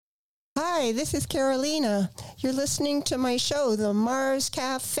Hi, this is Carolina. You're listening to my show, The Mars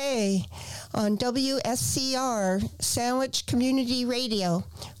Cafe, on WSCR, Sandwich Community Radio.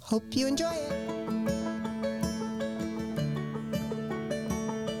 Hope you enjoy it.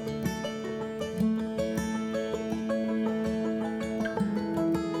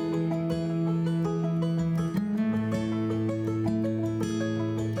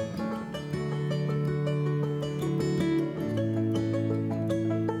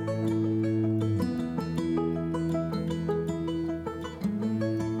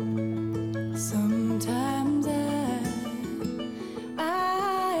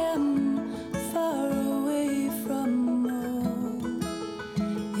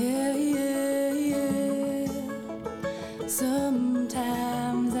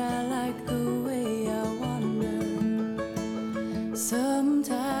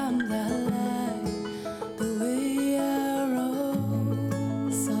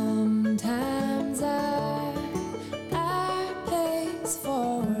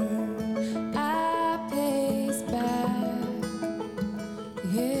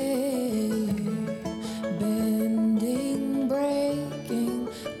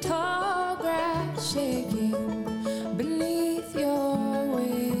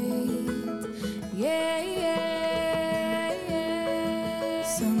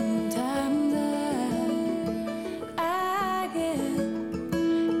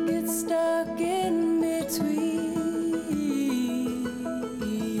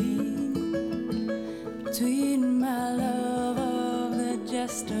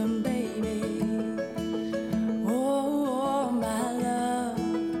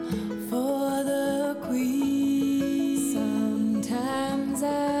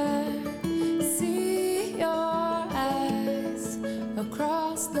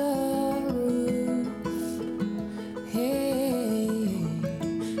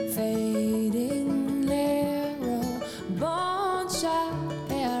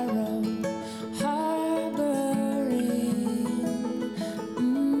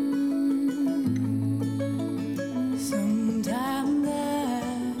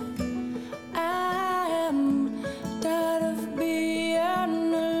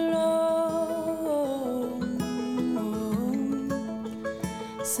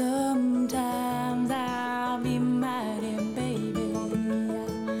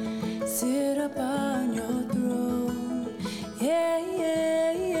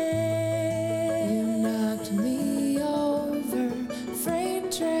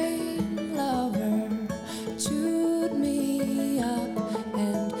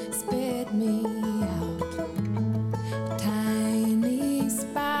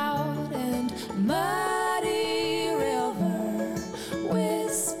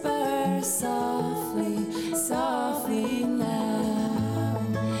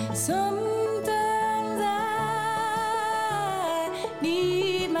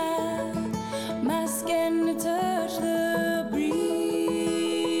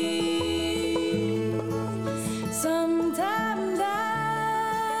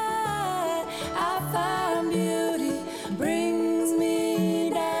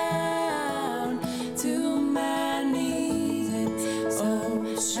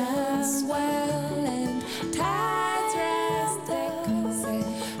 Well and tides rest, 'cause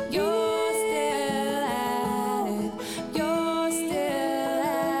you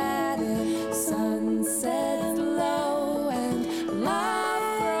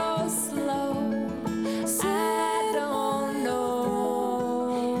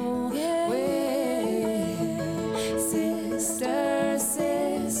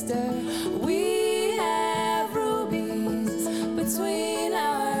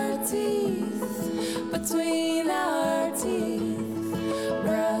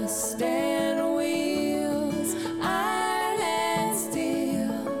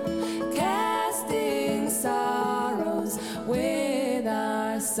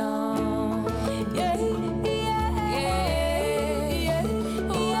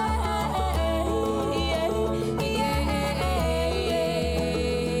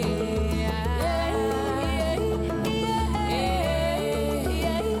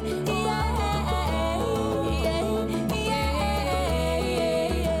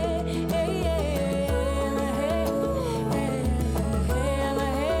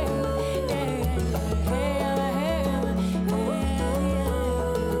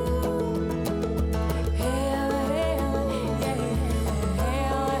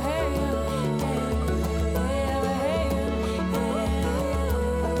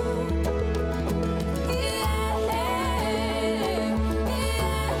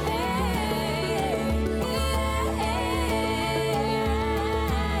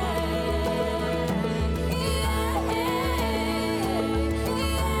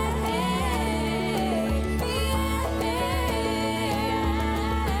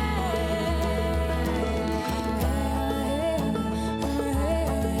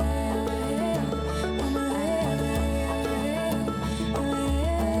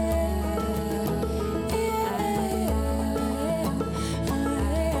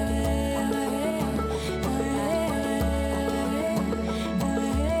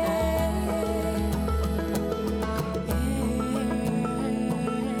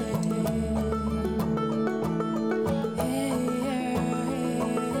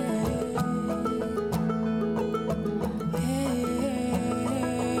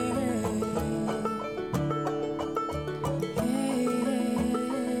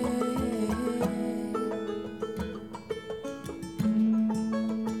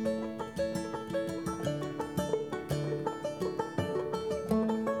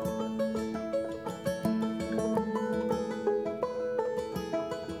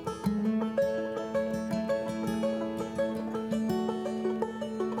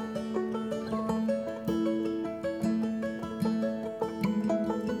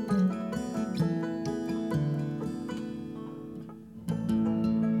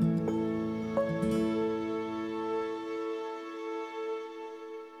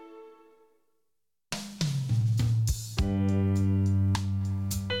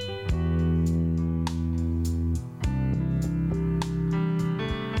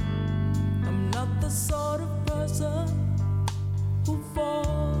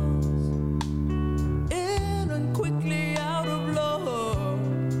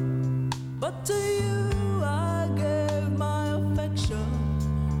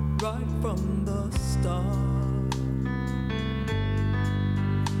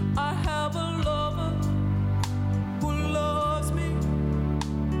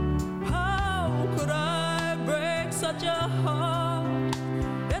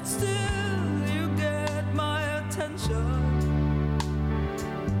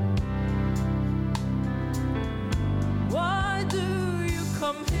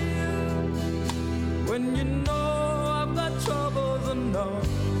when you know I've got troubles enough?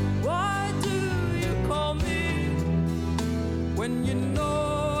 Why do you call me when you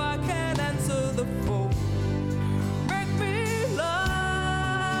know I can't answer the phone? Make me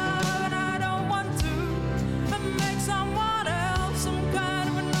love, and I don't want to, and make someone else some kind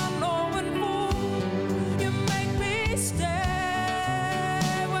of an unknowing fool. You make me stay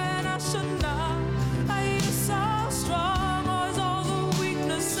when I should not. Are you so strong, or is all the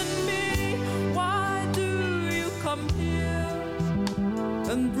weakness in me? Why do you come here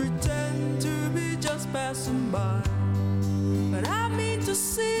and pretend to be just passing by? But I mean to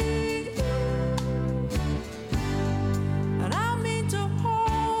see you, and I mean to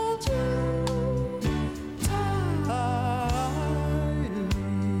hold you tightly.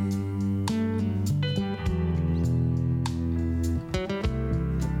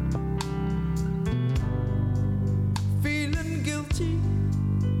 Feeling guilty,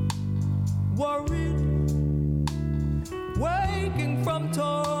 worried, waking from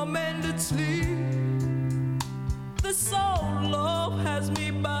tormented sleep. This old love has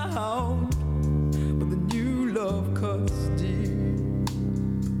me bound, but the new love cuts deep.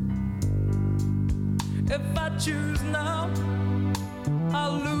 If I choose now,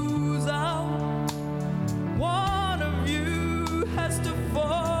 I'll lose out. One of you has to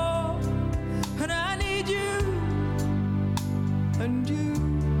fall, and I need you, and you.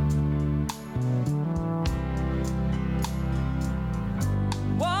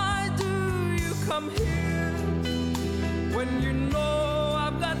 Why do you come here when you know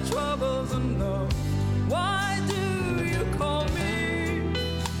I've got troubles enough? Why do you call me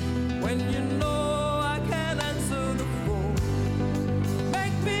when you know I can't answer the phone?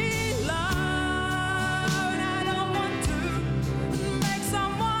 Make me loud, and I don't want to, make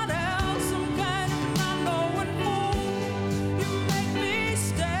someone else some kind of unknown fool. You make me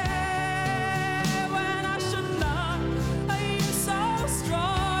stay when I should not. Are you so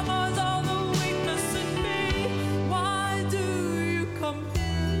strong, or is all the weakness in me? Why do you come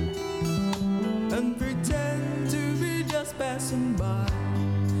here and pretend to be just passing by?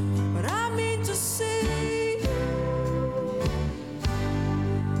 But I mean to see you,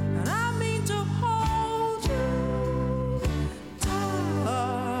 and I mean to hold you tightly.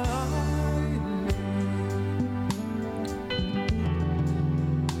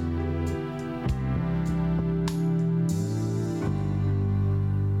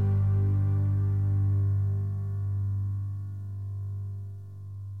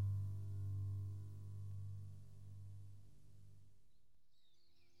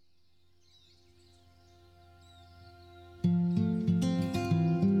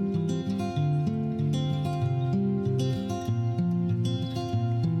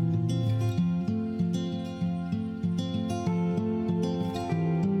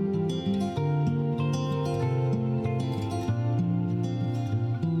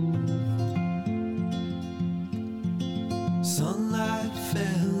 Sunlight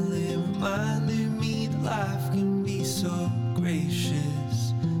fell, it reminded me that life can be so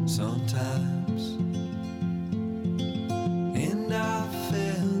gracious sometimes. And I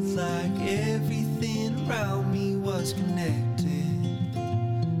felt like everything around me was connected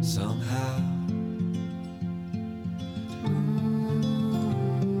somehow.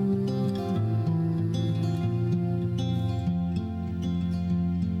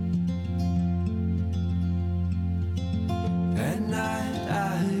 At night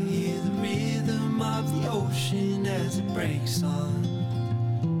I hear the rhythm of the ocean as it breaks on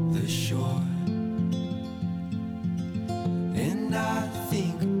the shore. And I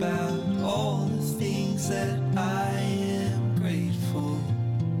think about all the things that I am grateful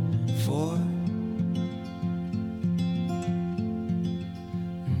for.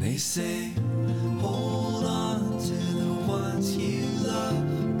 And they say, hold on to the ones you love,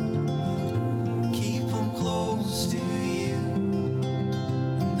 keep them close to you.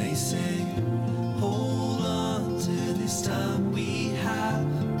 And they say, hold on to this time we have,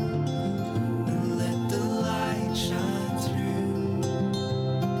 and let the light shine through.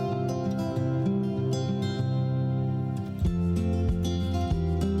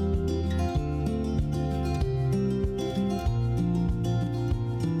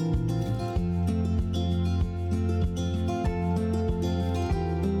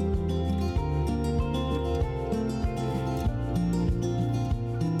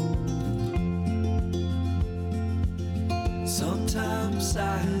 Sometimes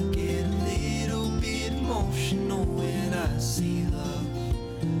I get a little bit emotional when I see love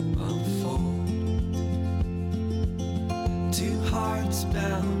unfold. Two hearts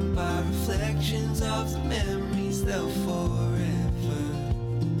bound by reflections of the memories they'll forever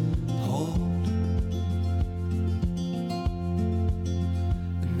hold.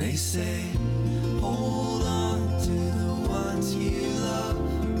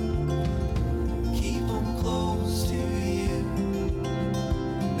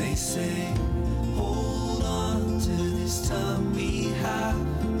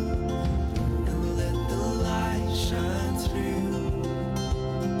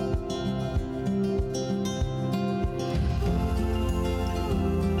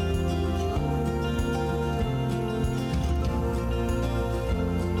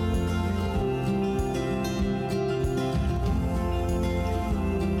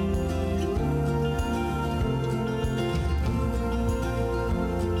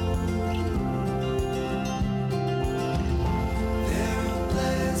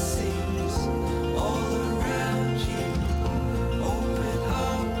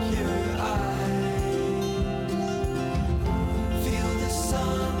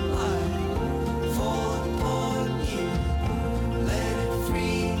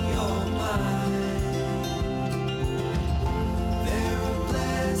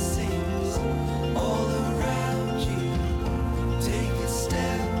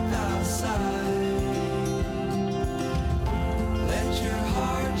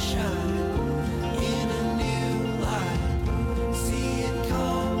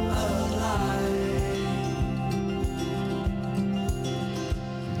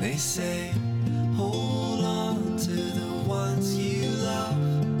 They say, hold on to the ones you love.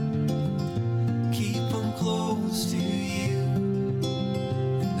 Keep them close to you.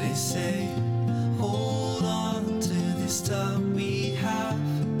 And they say, hold on to this time we have.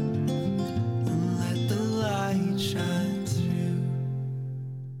 And let the light shine through.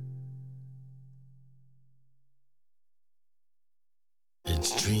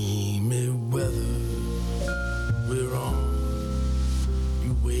 It's dreamy weather we're on.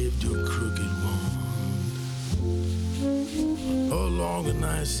 You waved your crooked wand along an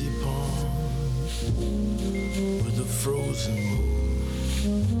icy pond with a frozen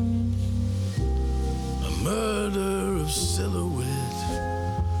moon. A murder of silhouette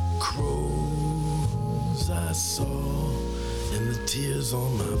crows I saw, and the tears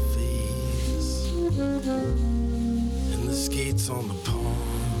on my face, and the skates on the pond,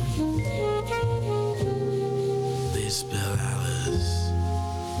 they spell Alice.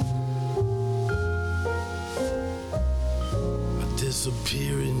 I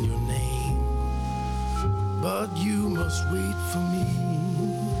disappear in your name, but you must wait for me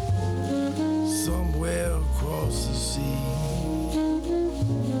somewhere across the sea.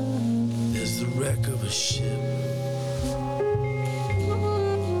 There's the wreck of a ship.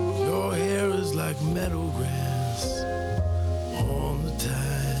 Your hair is like meadow grass on the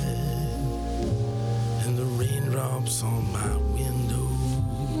tide, and the raindrops on my window,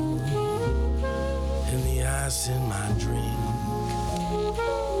 and the ice in my drink.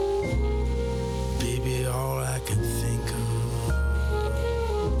 Baby, all I can think of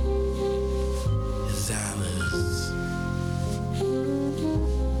is Alice.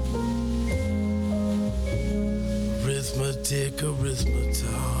 Arithmetic,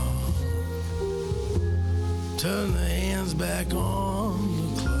 arithmetic. Turn the hands back on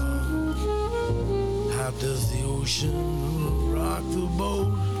the clock. How does the ocean rock the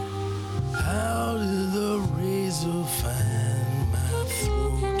boat? How did the razor find my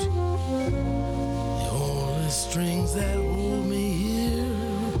throat? The only strings that hold me here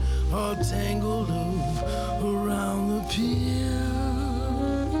are tangled up around the pier.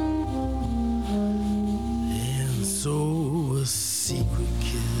 And so a secret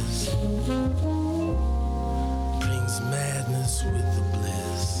kiss brings madness with the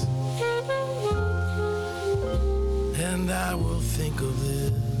bliss. And I will think of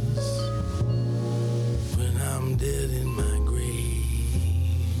this when I'm dead in my grave.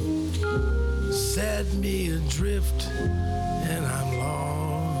 Set me adrift and I'm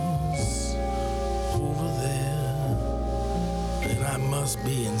lost over there. And I must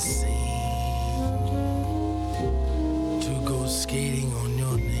be insane to go skating on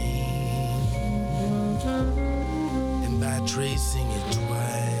your name. And by tracing it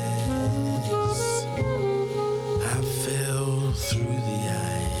twice, I fell through the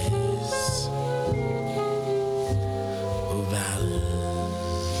ice of Alice.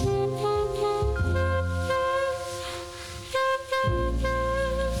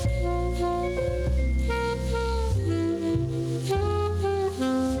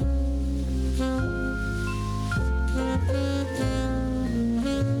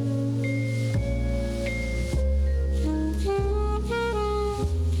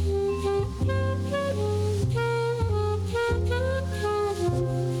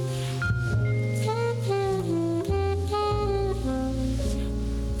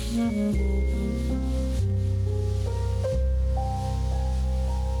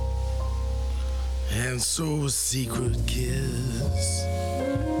 And so a secret kiss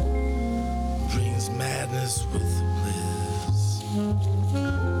brings madness with the bliss.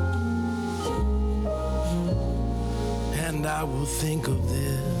 And I will think of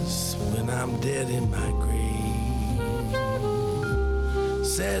this when I'm dead in my grave.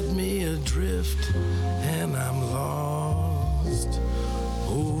 Set me adrift and I'm lost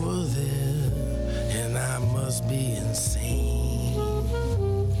over there. And I must be insane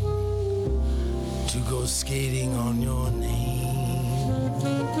to go skating on your name.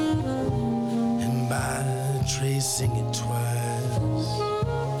 And by tracing it twice,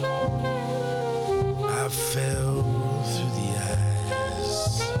 I fell through the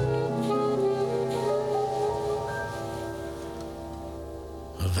ice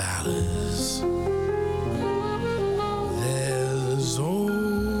of Alice. There's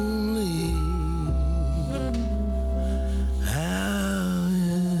only Alice.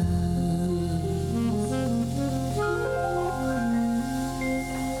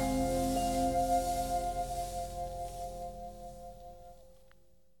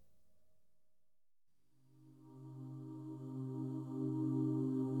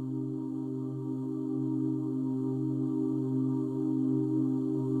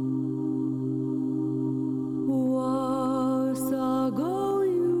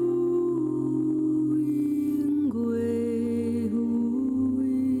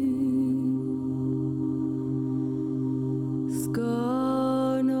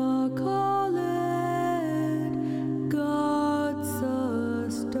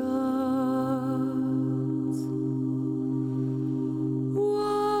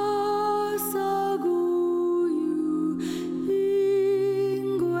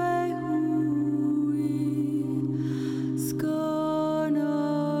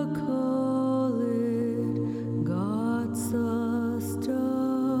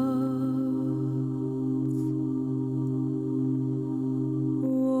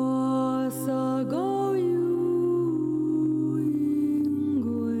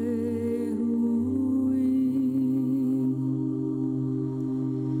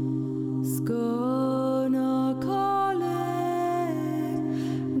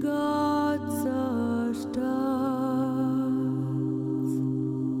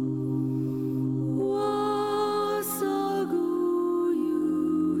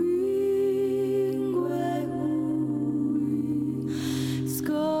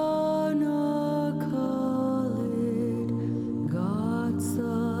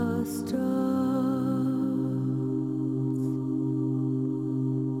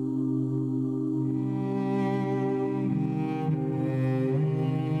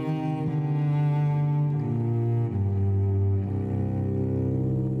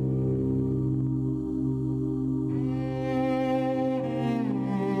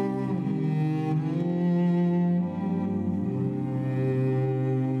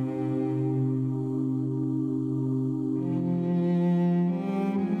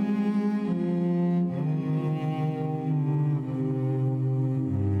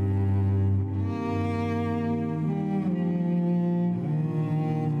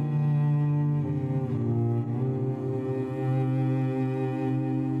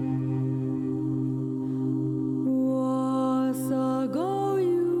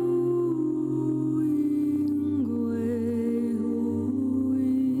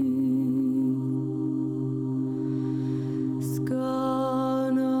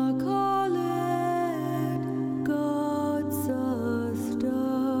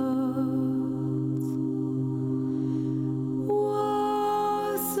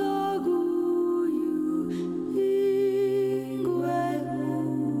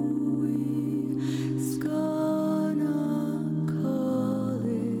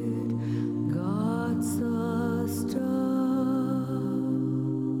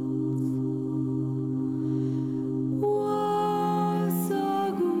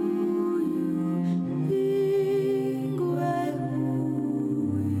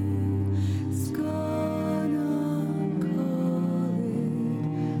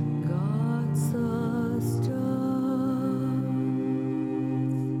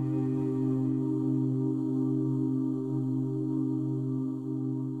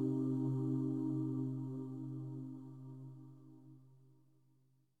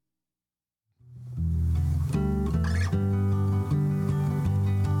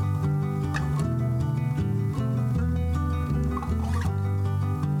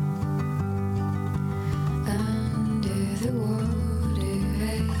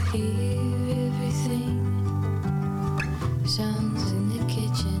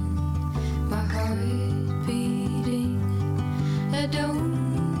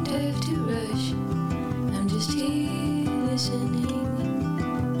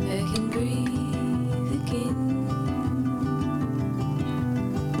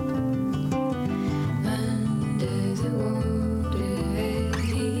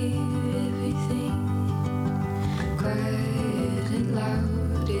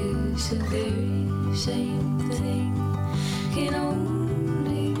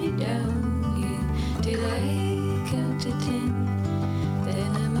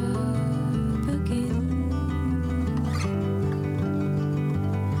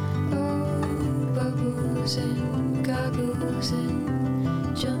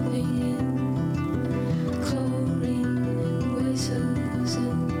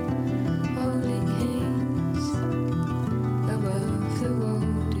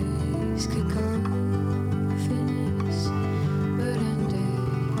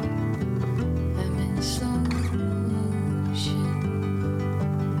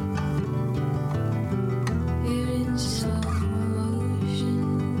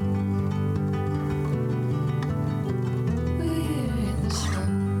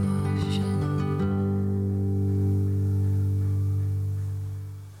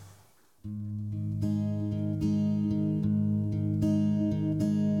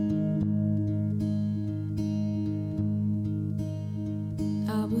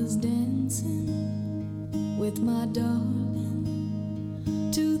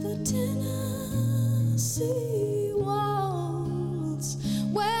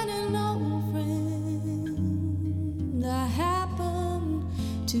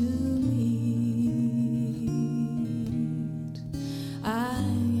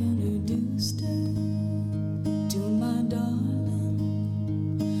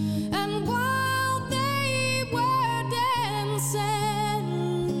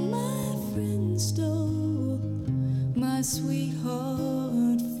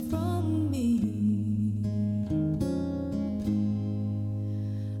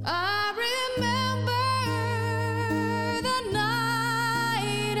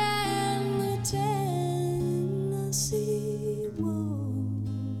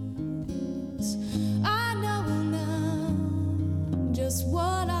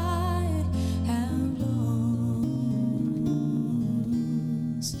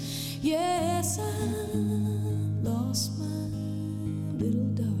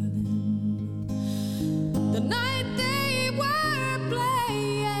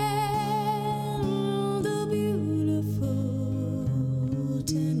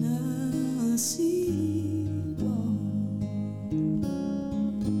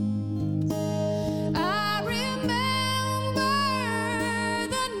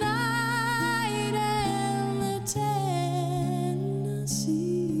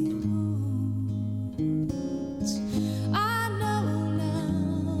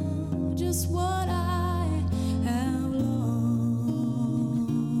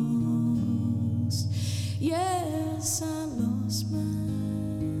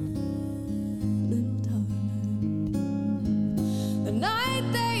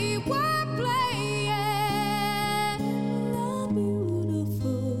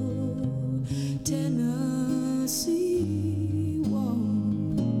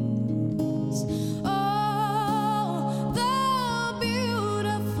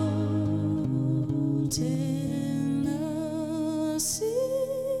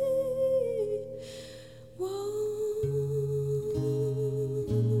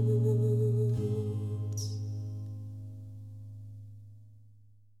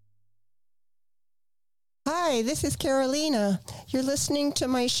 Hi, this is Carolina. You're listening to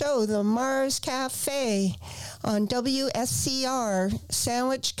my show, The Mars Cafe, on WSCR,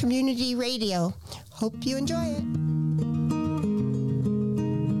 Sandwich Community Radio. Hope you enjoy it.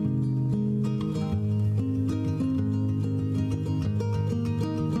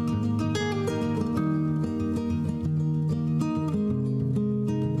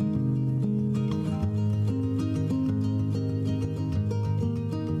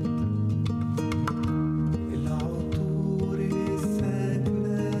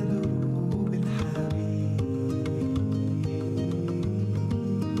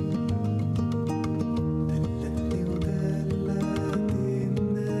 اللي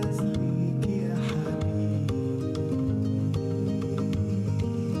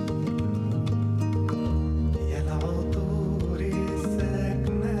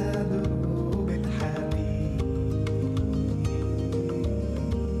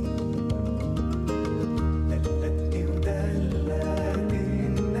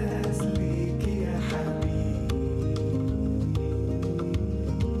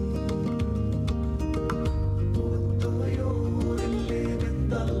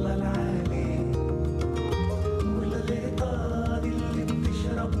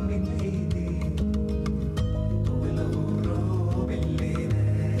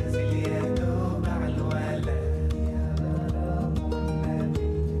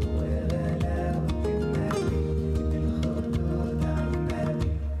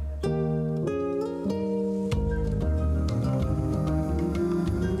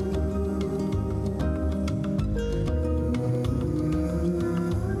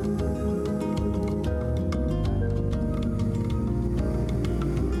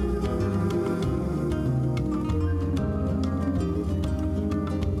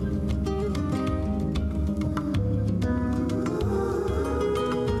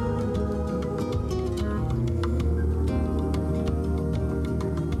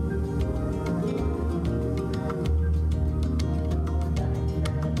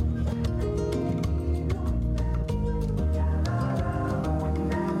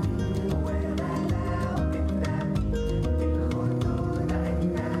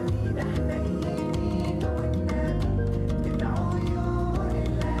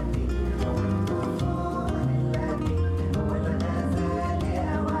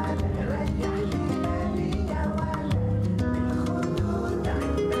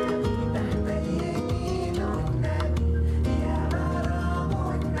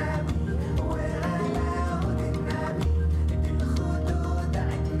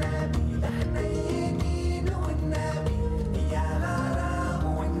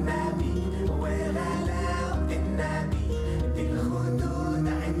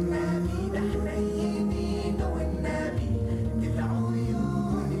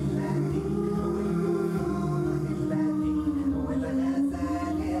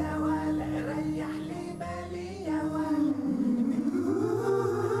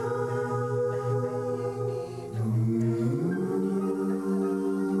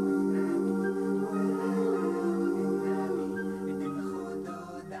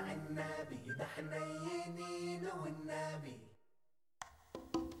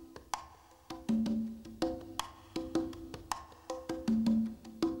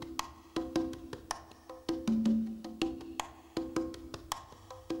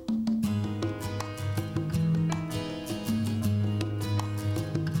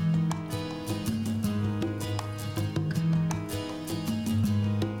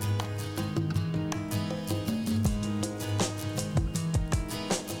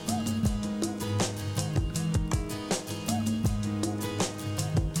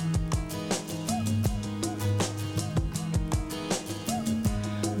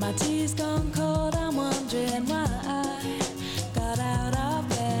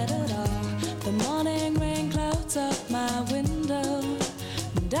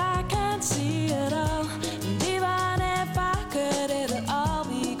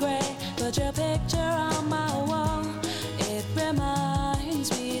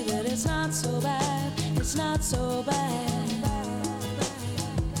it's not so bad, it's not so bad.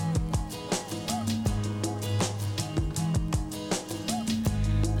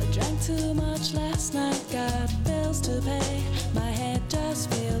 I drank too much last night, got bills to pay. My head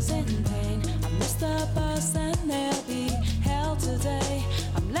just feels in pain. I missed the bus and they'll be hell today.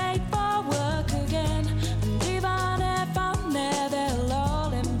 I'm late for work again, and even if I'm there, they'll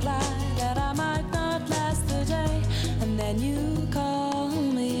all imply that I might not last the day. And then you call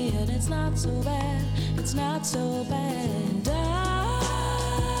me, and it's not so bad, it's not so bad. And I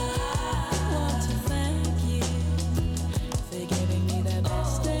want to thank you for giving me the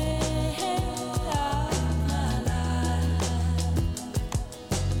best day of my life.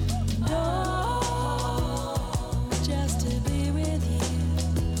 Oh, just to be with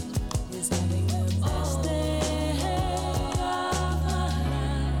you is having the best day of my life.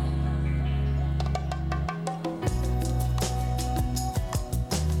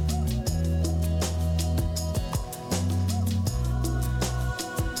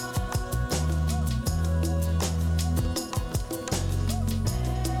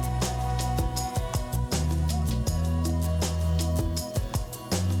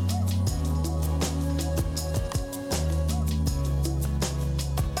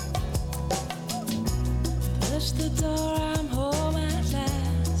 Push the door, I'm home at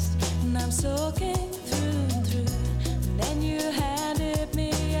last, and I'm soaking through and through. And then you handed me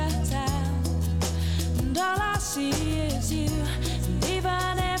a towel, and all I see is you. And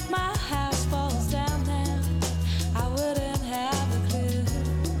even if my house falls down now, I wouldn't have a clue,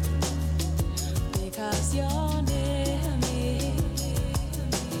 because you're near me.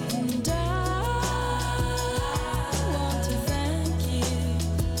 And I want to thank you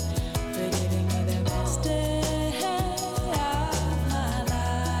for giving me the best day of my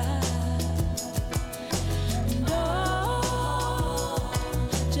life. And oh,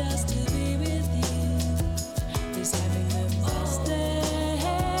 just to be with you is having the best day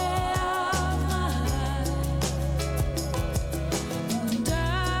of my life. And I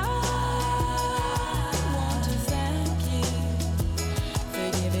want to thank you for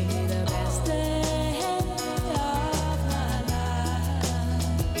giving me the best day of my life.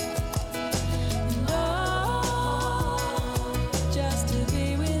 And oh, just to be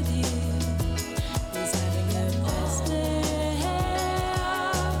with you is having the best day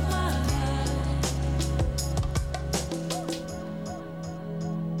of my life.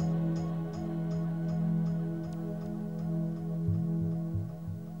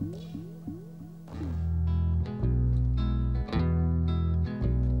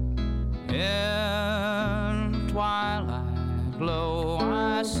 In twilight glow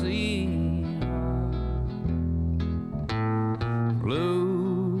I see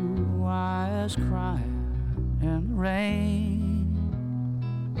blue eyes crying in the rain.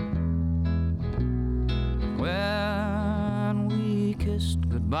 When we kissed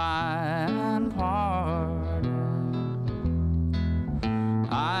goodbye and parted,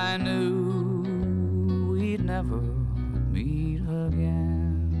 I knew we'd never meet again.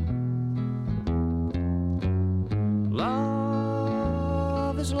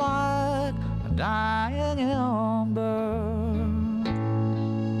 Love is like a dying ember,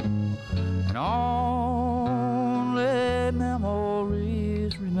 and only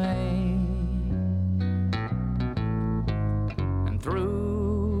memories remain. And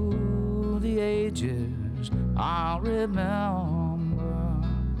through the ages I'll remember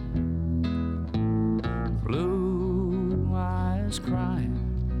blue eyes crying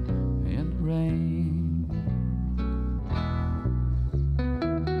in the rain.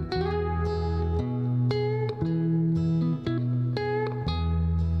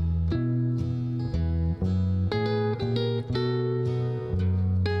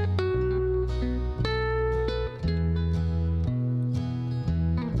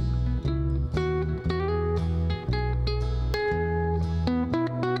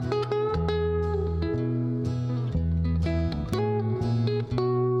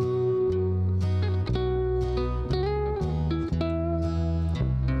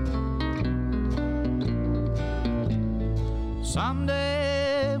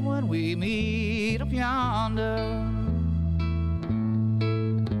 Someday when we meet up yonder,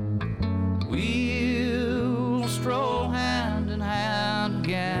 we'll stroll hand in hand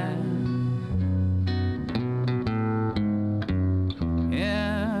again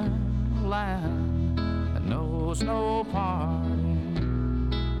in a land that knows no parting.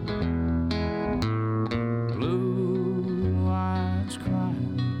 Blue eyes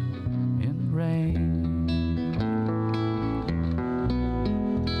crying in the rain.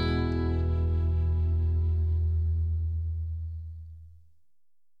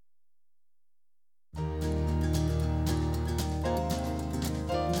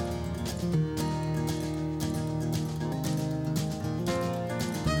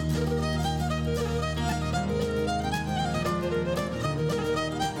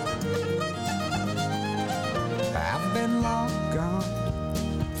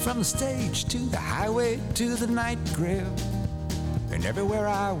 From the stage to the highway to the night grill. And everywhere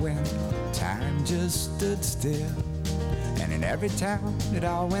I went, time just stood still. And in every town, it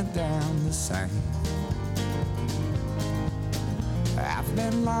all went down the same. I've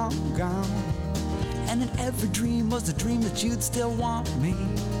been long gone, and in every dream was the dream that you'd still want me.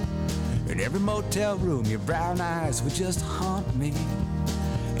 In every motel room, your brown eyes would just haunt me.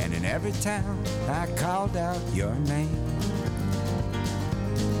 And in every town, I called out your name.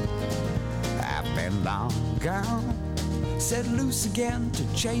 I've been long gone, set loose again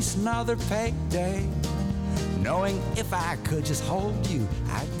to chase another payday, knowing if I could just hold you,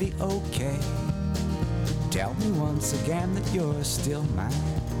 I'd be okay. Tell me once again that you're still mine.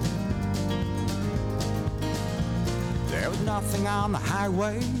 There was nothing on the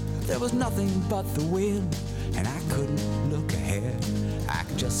highway, there was nothing but the wind, and I couldn't look ahead, I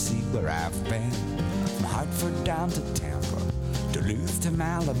could just see where I've been. From Hartford down to Tampa, Duluth to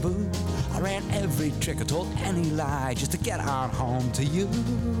Malibu, I ran every trick, I told any lie just to get on home to you.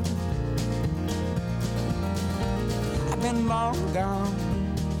 I've been long gone,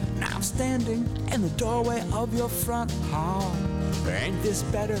 now I'm standing in the doorway of your front hall. Ain't this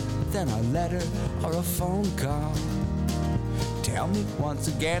better than a letter or a phone call? Tell me once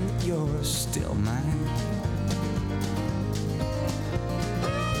again that you're still mine.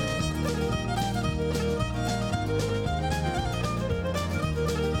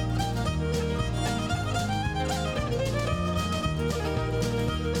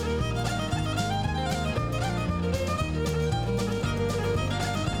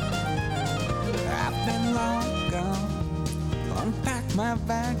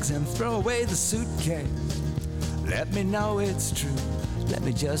 And throw away the suitcase. Let me know it's true. Let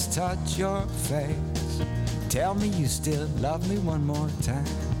me just touch your face. Tell me you still love me one more time.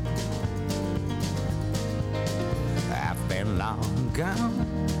 I've been long gone.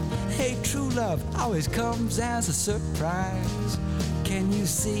 Hey, true love always comes as a surprise. Can you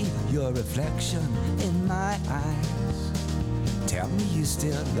see your reflection in my eyes? Tell me you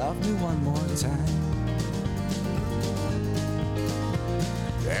still love me one more time.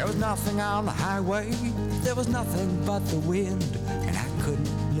 There was nothing on the highway, there was nothing but the wind, and I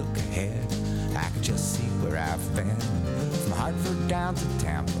couldn't look ahead, I could just see where I've been. From Hartford down to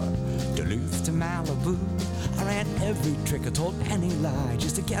Tampa, Duluth to Malibu, I ran every trick, I told any lie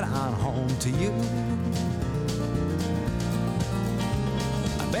just to get on home to you.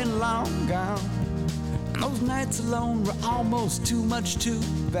 I've been long gone, and those nights alone were almost too much to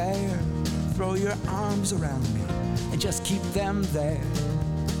bear. Throw your arms around me and just keep them there.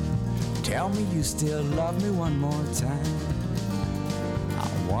 Tell me you still love me one more time. Oh,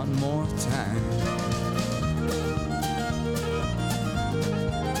 one more time.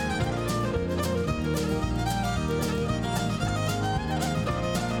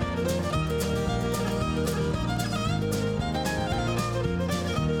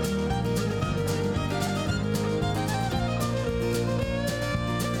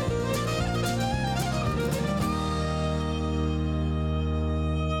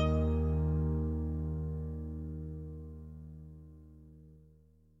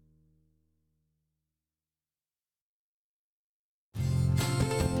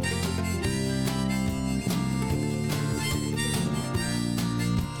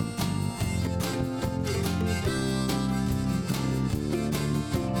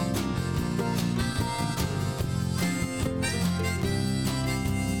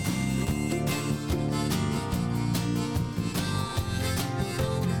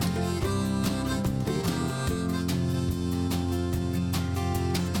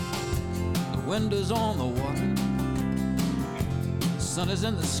 Wind is on the water, the sun is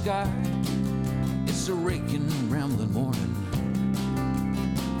in the sky. It's a raking, rambling morning,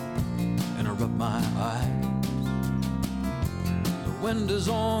 and I rub my eyes. The wind is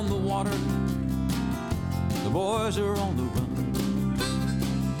on the water, the boys are on the run,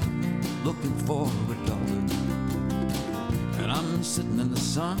 looking for a dollar, and I'm sitting in the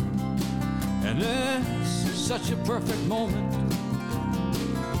sun, and it's such a perfect moment.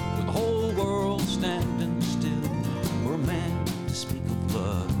 The whole world standing still for a man to speak of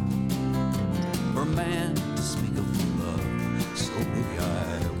love, for a man to speak of love, so maybe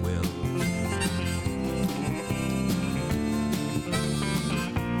I will.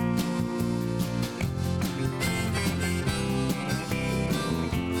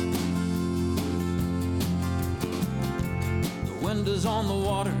 The wind is on the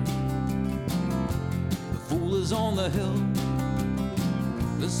water, the fool is on the hill.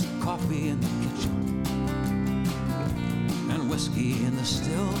 There's coffee in the kitchen and whiskey in the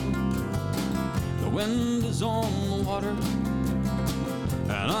still. The wind is on the water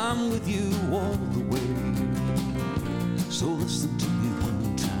and I'm with you all the way. So listen to me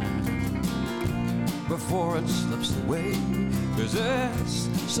one time before it slips away, 'cause it's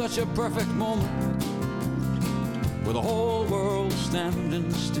such a perfect moment with the whole world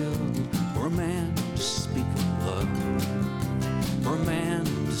standing still for a man to speak of love, for a man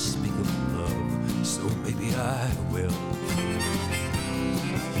to speak of love. So maybe I will.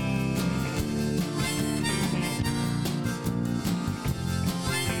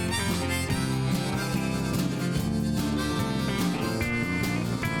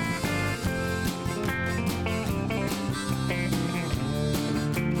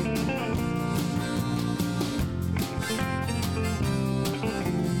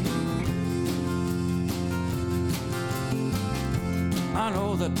 I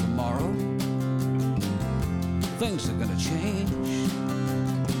know that tomorrow things are gonna change.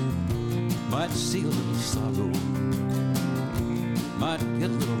 Might see a little sorrow, might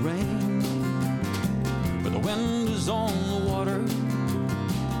get a little rain, but the wind is on the water.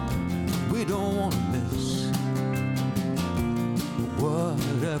 We don't want to miss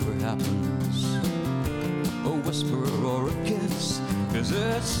whatever happens, a whisper or a kiss, 'cause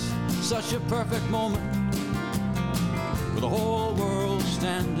it's such a perfect moment with the whole world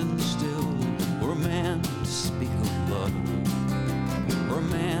standing still for a man to speak of love, for a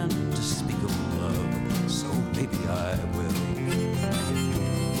man to speak of love. So maybe I will.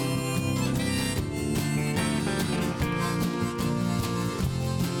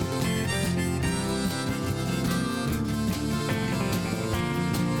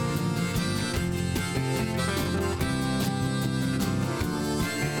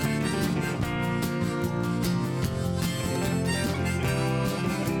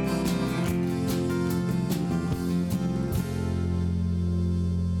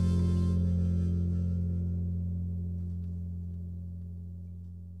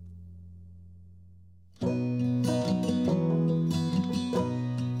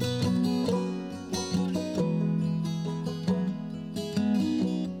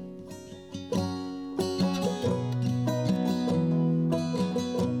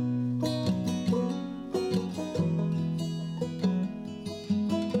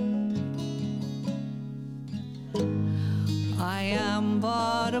 I am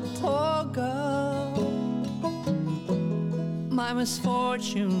but a poor girl. My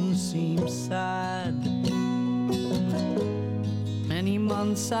misfortune seems sad. Many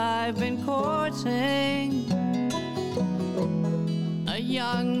months I've been courting a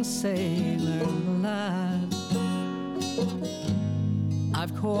young sailor lad.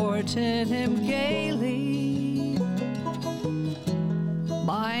 I've courted him gaily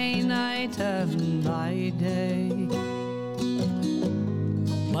by night and by day.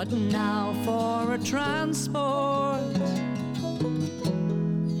 But now for a transport,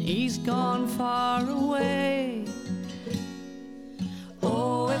 he's gone far away.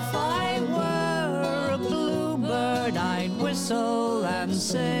 Oh, if I were a bluebird, I'd whistle and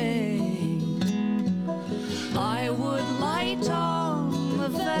sing. I would light on the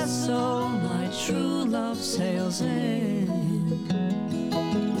vessel my true love sails in,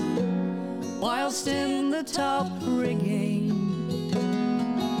 whilst in the top rigging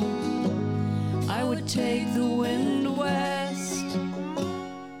I would take the wind west,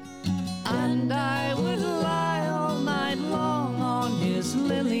 and I would lie all night long on his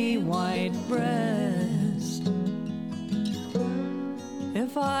lily white breast.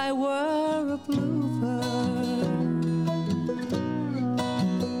 If I were a bluebird,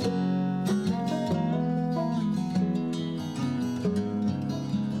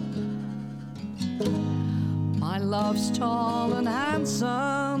 my love's tall and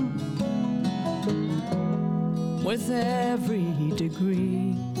handsome with every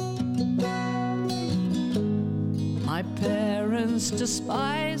degree. My parents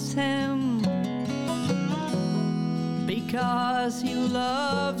despise him because he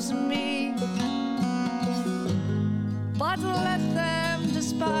loves me. But let them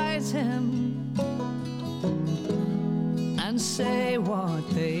despise him and say what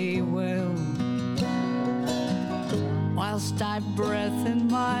they will, whilst I've breath in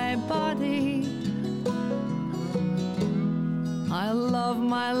my body, I love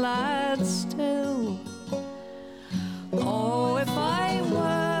my lad still. Oh, if I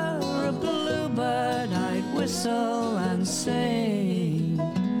were a bluebird, I'd whistle and sing.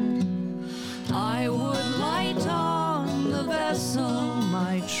 I would light on the vessel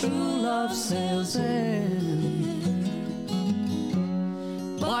my true love sails in,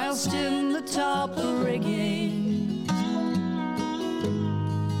 whilst in the top rigging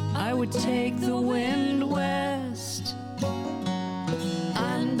I would take the wind west,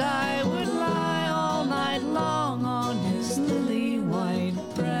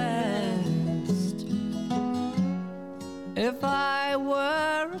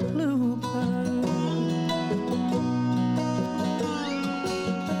 bluebird.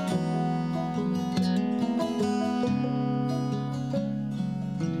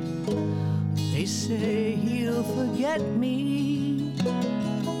 They say he'll forget me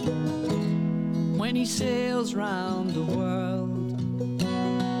when he sails round the world,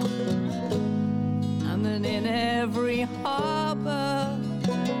 and then in every harbor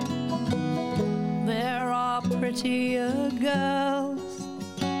there are prettier girls.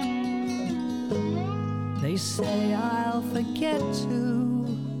 They say I'll forget too,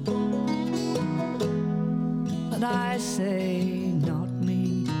 but I say not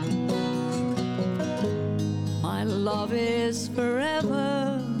me. My love is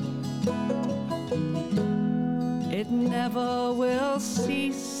forever, it never will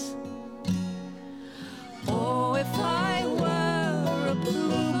cease. Oh, if I were a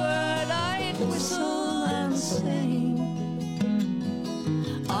bluebird, I'd whistle and sing.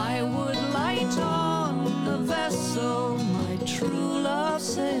 I would light on the vessel my true love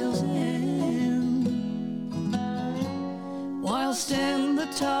sails in, whilst in the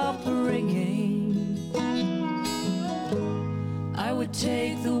top rigging I would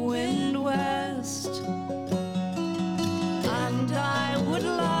take the wind west, and I would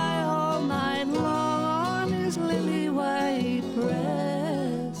lie all night long on his lily white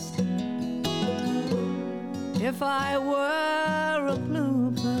breast. If I were a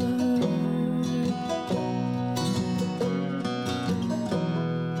bluebird,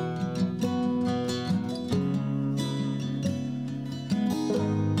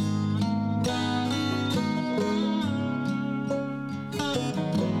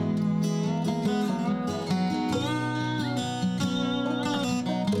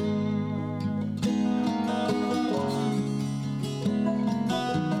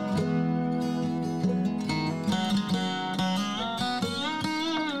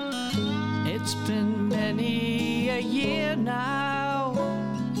 it's been many a year now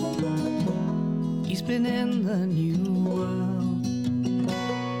he's been in the new world.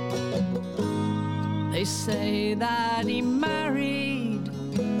 They say that he married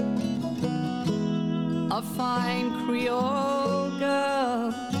a fine Creole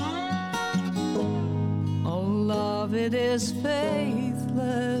girl. Oh, love, it is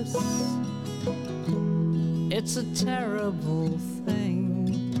faithless, it's a terrible thing.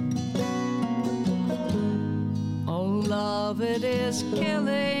 Oh, love, it is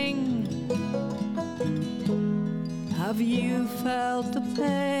killing. Have you felt the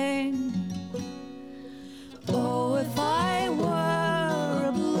pain? Oh, if I were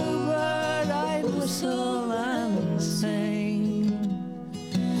a bluebird, I'd whistle and sing.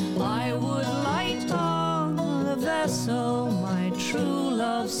 I would light on the vessel my true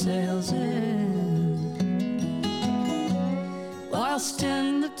love sails in, whilst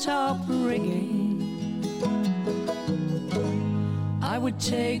in the top rigging I would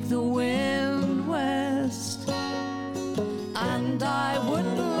take the wind west, and I would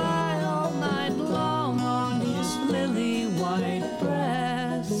lie all night long on his lily white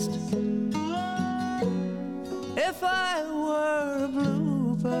breast. If I were a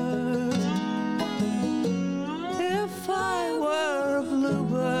bluebird, if I were a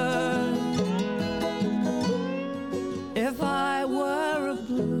bluebird, if I were a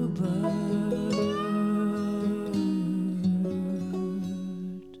bluebird.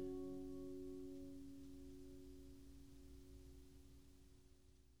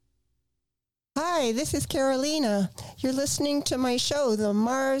 Hi, this is Carolina. You're listening to my show, The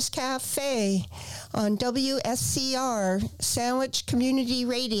Mars Cafe, on WSCR, Sandwich Community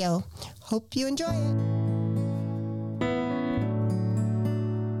Radio. Hope you enjoy it.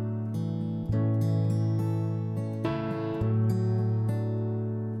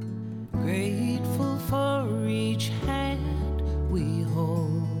 Grateful for each hand we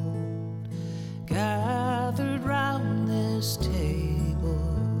hold, gathered round this table.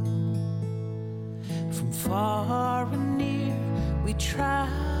 From far and near we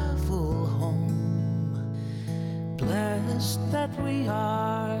travel home, blessed that we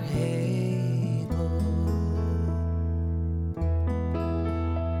are able.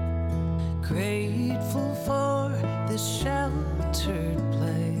 Grateful for this sheltered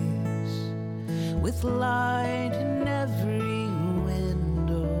place, with light in every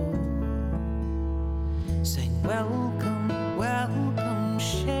window, saying welcome, welcome,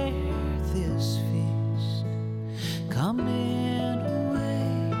 share this feast. Come in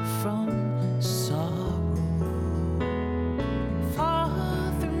away from sorrow.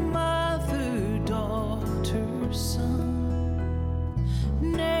 Father, mother, daughter, son,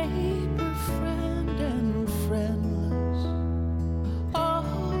 neighbor, friend, and friendless, all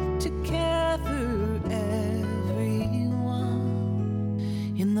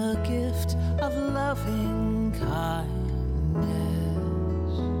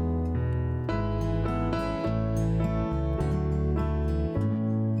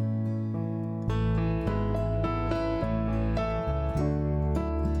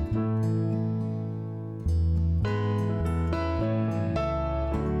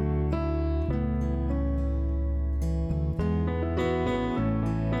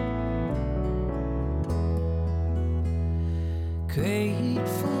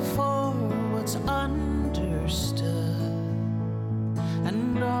grateful for what's understood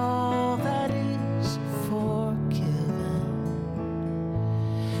and all that is forgiven.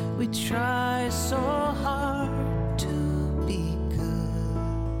 We try so hard to be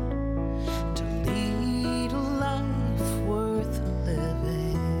good, to lead a life worth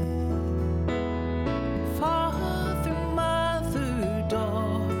living. Father, mother,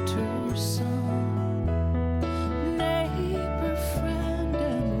 daughter, son, neighbor, friend,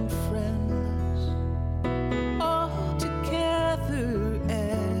 and friendless, all together,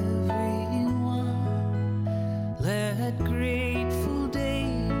 everyone. Let grateful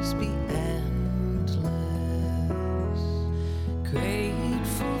days be endless.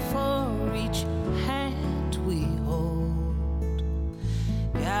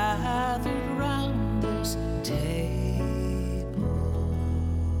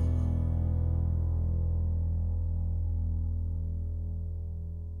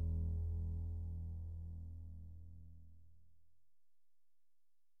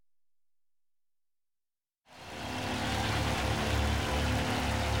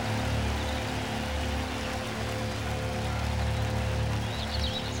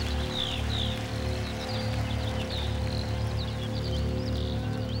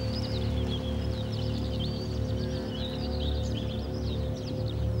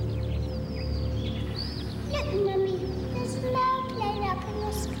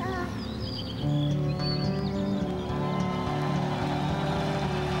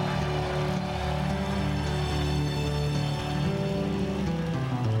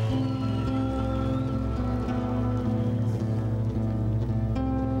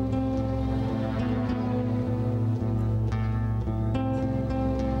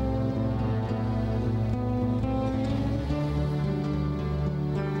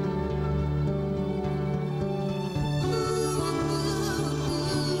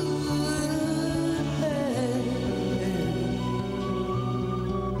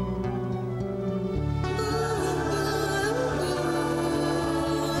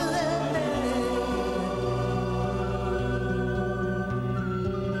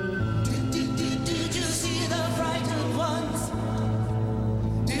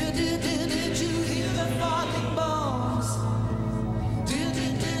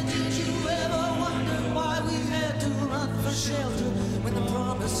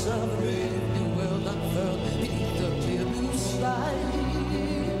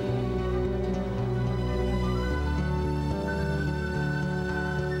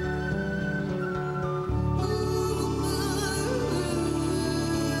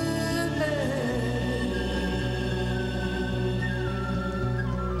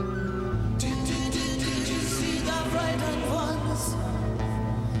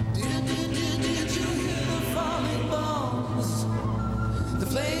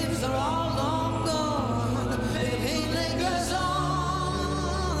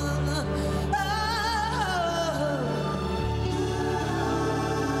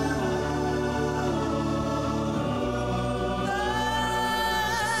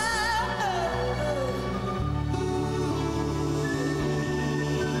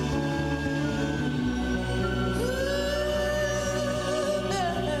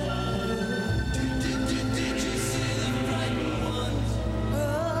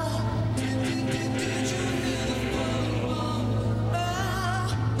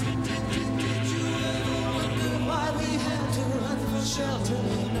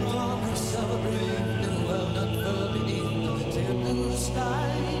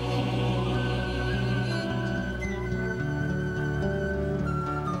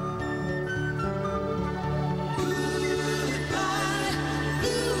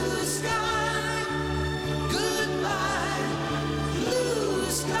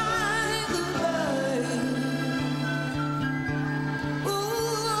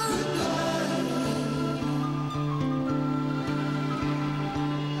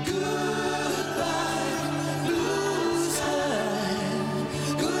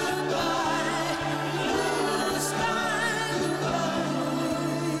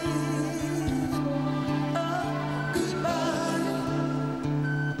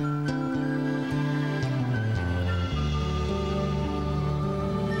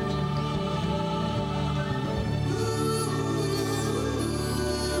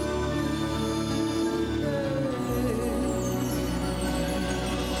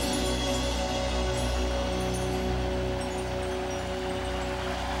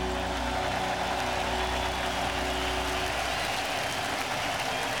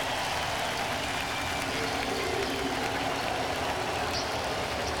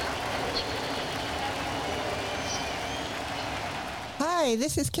 Hi,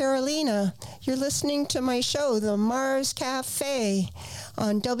 this is Carolina. You're listening to my show, The Mars Cafe,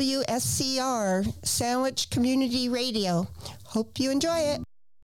 on WSCR, Sandwich Community Radio. Hope you enjoy it.